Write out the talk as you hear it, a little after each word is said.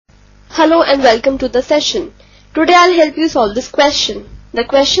Hello and welcome to the session. Today I'll help you solve this question. The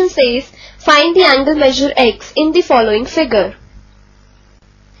question says, find the angle measure x in the following figure.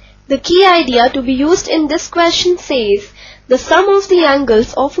 The key idea to be used in this question says, the sum of the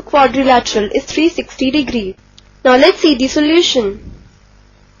angles of a quadrilateral is 360 degrees. Now let's see the solution.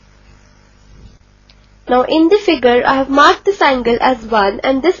 Now in the figure I have marked this angle as 1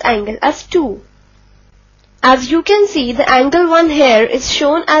 and this angle as 2. As you can see, the angle 1 here is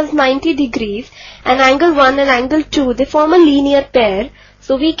shown as 90 degrees and angle 1 and angle 2, they form a linear pair.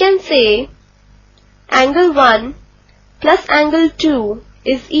 So we can say angle 1 plus angle 2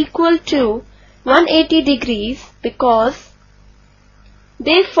 is equal to 180 degrees because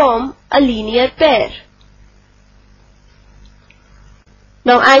they form a linear pair.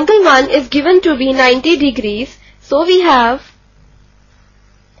 Now angle 1 is given to be 90 degrees, so we have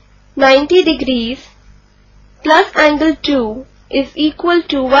 90 degrees plus angle 2 is equal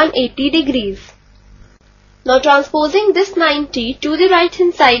to 180 degrees. Now transposing this 90 to the right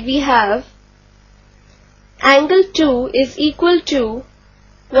hand side, we have angle 2 is equal to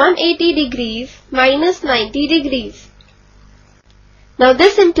 180 degrees minus 90 degrees. Now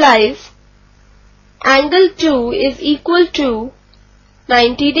this implies angle 2 is equal to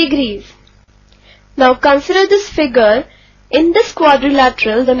 90 degrees. Now consider this figure. In this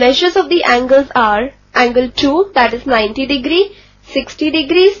quadrilateral, the measures of the angles are angle 2, that is 90 degrees, 60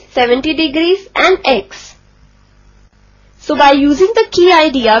 degrees, 70 degrees and x. So by using the key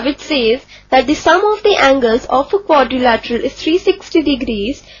idea which says that the sum of the angles of a quadrilateral is 360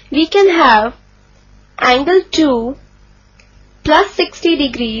 degrees, we can have angle 2 plus 60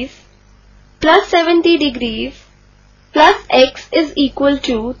 degrees plus 70 degrees plus x is equal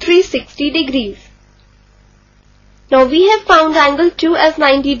to 360 degrees. Now we have found angle 2 as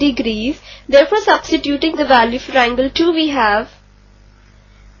 90 degrees, therefore substituting the value for angle 2 we have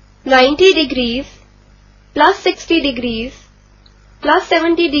 90 degrees plus 60 degrees plus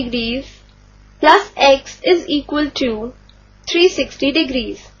 70 degrees plus x is equal to 360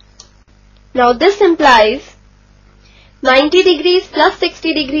 degrees. Now this implies 90 degrees plus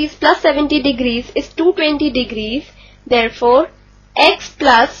 60 degrees plus 70 degrees is 220 degrees, therefore x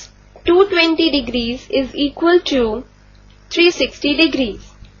plus 220 degrees is equal to 360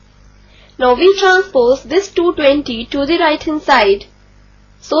 degrees. Now we transpose this 220 to the right hand side.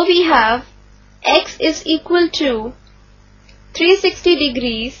 So we have x is equal to 360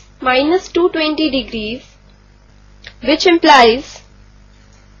 degrees minus 220 degrees, which implies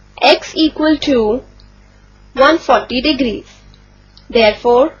x equal to 140 degrees.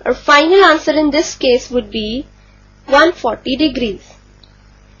 Therefore, our final answer in this case would be 140 degrees.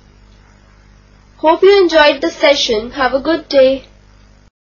 Hope you enjoyed the session. Have a good day.